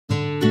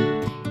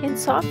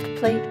soft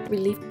plate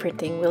relief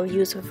printing, we'll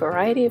use a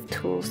variety of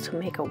tools to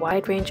make a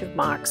wide range of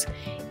marks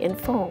in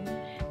foam.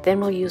 Then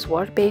we'll use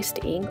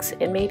water-based inks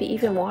and maybe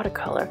even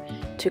watercolor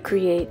to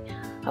create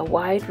a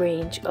wide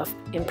range of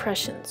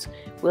impressions.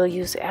 We'll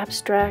use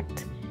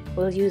abstract,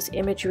 we'll use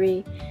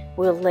imagery,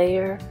 we'll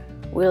layer,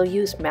 we'll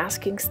use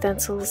masking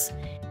stencils.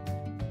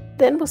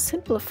 Then we'll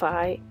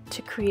simplify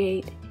to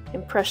create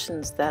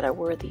impressions that are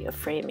worthy of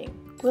framing.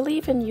 We'll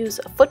even use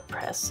a foot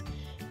press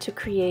to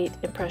create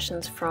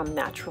impressions from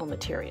natural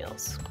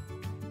materials.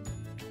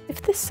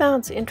 If this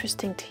sounds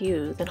interesting to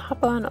you, then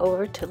hop on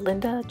over to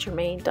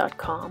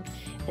lindagermain.com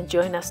and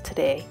join us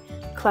today.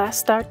 Class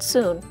starts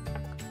soon.